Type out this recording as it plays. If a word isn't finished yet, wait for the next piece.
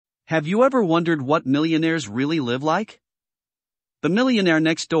Have you ever wondered what millionaires really live like? The Millionaire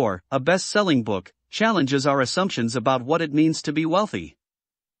Next Door, a best-selling book, challenges our assumptions about what it means to be wealthy.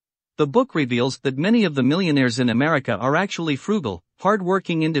 The book reveals that many of the millionaires in America are actually frugal,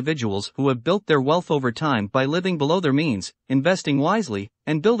 hard-working individuals who have built their wealth over time by living below their means, investing wisely,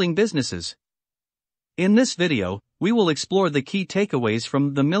 and building businesses. In this video, we will explore the key takeaways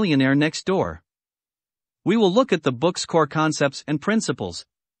from The Millionaire Next Door. We will look at the book's core concepts and principles.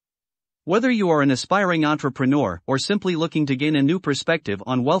 Whether you are an aspiring entrepreneur or simply looking to gain a new perspective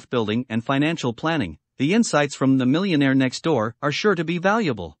on wealth building and financial planning, the insights from The Millionaire Next Door are sure to be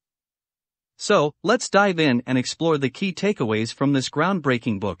valuable. So, let's dive in and explore the key takeaways from this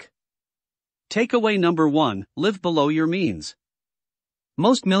groundbreaking book. Takeaway number 1: Live below your means.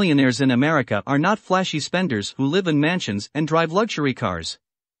 Most millionaires in America are not flashy spenders who live in mansions and drive luxury cars.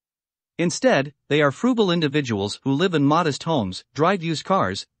 Instead, they are frugal individuals who live in modest homes, drive used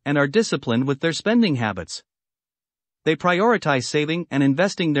cars, and are disciplined with their spending habits. They prioritize saving and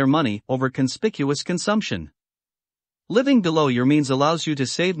investing their money over conspicuous consumption. Living below your means allows you to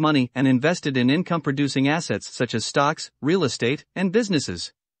save money and invest it in income-producing assets such as stocks, real estate, and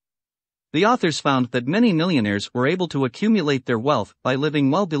businesses. The authors found that many millionaires were able to accumulate their wealth by living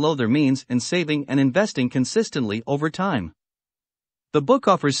well below their means and saving and investing consistently over time. The book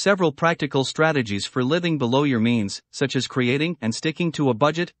offers several practical strategies for living below your means, such as creating and sticking to a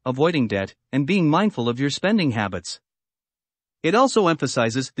budget, avoiding debt, and being mindful of your spending habits. It also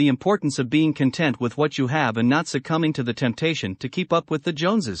emphasizes the importance of being content with what you have and not succumbing to the temptation to keep up with the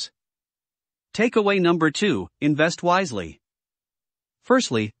Joneses. Takeaway number 2: Invest wisely.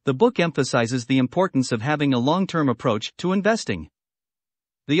 Firstly, the book emphasizes the importance of having a long-term approach to investing.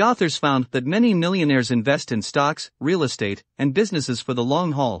 The authors found that many millionaires invest in stocks, real estate, and businesses for the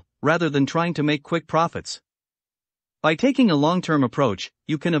long haul, rather than trying to make quick profits. By taking a long-term approach,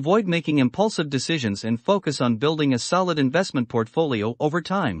 you can avoid making impulsive decisions and focus on building a solid investment portfolio over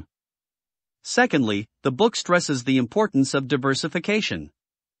time. Secondly, the book stresses the importance of diversification.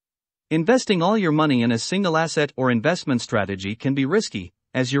 Investing all your money in a single asset or investment strategy can be risky,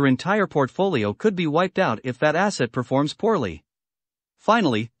 as your entire portfolio could be wiped out if that asset performs poorly.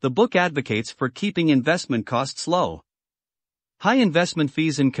 Finally, the book advocates for keeping investment costs low. High investment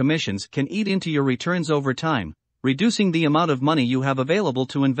fees and commissions can eat into your returns over time, reducing the amount of money you have available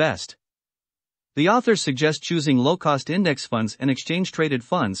to invest. The authors suggest choosing low-cost index funds and exchange-traded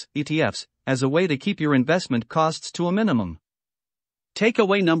funds, ETFs, as a way to keep your investment costs to a minimum.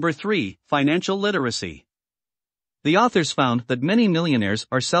 Takeaway number 3: Financial literacy. The authors found that many millionaires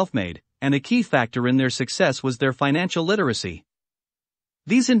are self-made, and a key factor in their success was their financial literacy.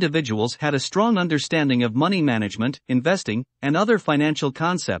 These individuals had a strong understanding of money management, investing, and other financial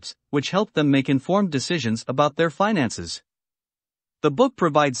concepts, which helped them make informed decisions about their finances. The book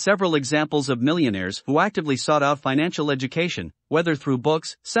provides several examples of millionaires who actively sought out financial education, whether through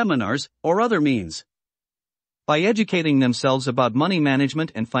books, seminars, or other means. By educating themselves about money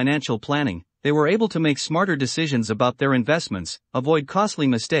management and financial planning, they were able to make smarter decisions about their investments, avoid costly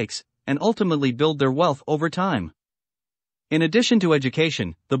mistakes, and ultimately build their wealth over time. In addition to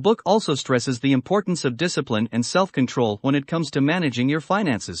education, the book also stresses the importance of discipline and self-control when it comes to managing your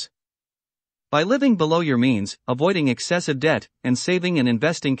finances. By living below your means, avoiding excessive debt, and saving and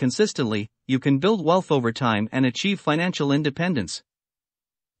investing consistently, you can build wealth over time and achieve financial independence.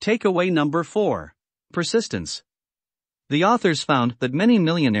 Takeaway number 4: Persistence. The authors found that many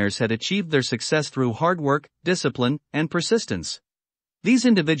millionaires had achieved their success through hard work, discipline, and persistence. These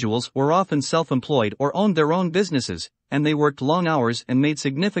individuals were often self-employed or owned their own businesses, and they worked long hours and made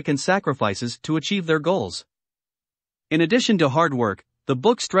significant sacrifices to achieve their goals. In addition to hard work, the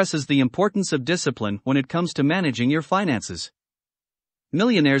book stresses the importance of discipline when it comes to managing your finances.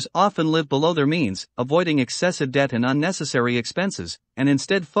 Millionaires often live below their means, avoiding excessive debt and unnecessary expenses, and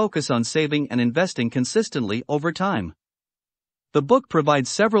instead focus on saving and investing consistently over time. The book provides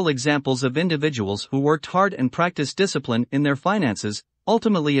several examples of individuals who worked hard and practiced discipline in their finances,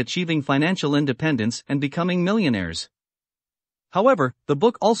 ultimately achieving financial independence and becoming millionaires. However, the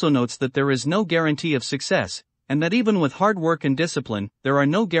book also notes that there is no guarantee of success, and that even with hard work and discipline, there are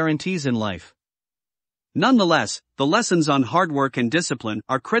no guarantees in life. Nonetheless, the lessons on hard work and discipline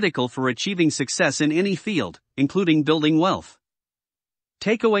are critical for achieving success in any field, including building wealth.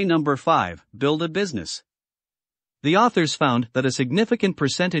 Takeaway number 5: Build a business. The authors found that a significant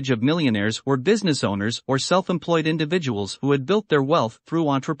percentage of millionaires were business owners or self-employed individuals who had built their wealth through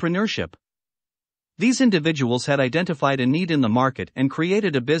entrepreneurship. These individuals had identified a need in the market and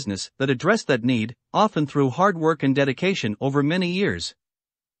created a business that addressed that need, often through hard work and dedication over many years.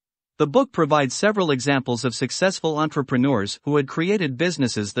 The book provides several examples of successful entrepreneurs who had created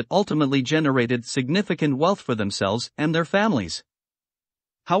businesses that ultimately generated significant wealth for themselves and their families.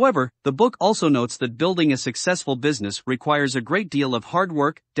 However, the book also notes that building a successful business requires a great deal of hard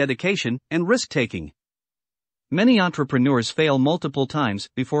work, dedication, and risk-taking. Many entrepreneurs fail multiple times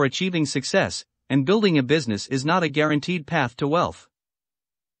before achieving success, and building a business is not a guaranteed path to wealth.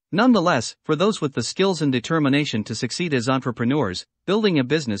 Nonetheless, for those with the skills and determination to succeed as entrepreneurs, building a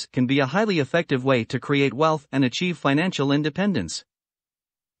business can be a highly effective way to create wealth and achieve financial independence.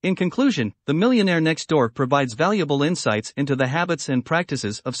 In conclusion, The Millionaire Next Door provides valuable insights into the habits and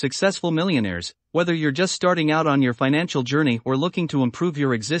practices of successful millionaires. Whether you're just starting out on your financial journey or looking to improve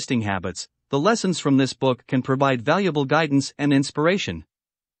your existing habits, the lessons from this book can provide valuable guidance and inspiration.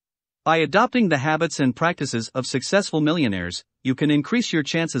 By adopting the habits and practices of successful millionaires, you can increase your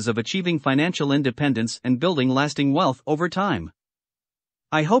chances of achieving financial independence and building lasting wealth over time.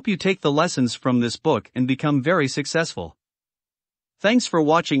 I hope you take the lessons from this book and become very successful. Thanks for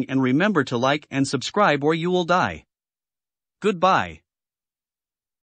watching, and remember to like and subscribe or you will die. Goodbye.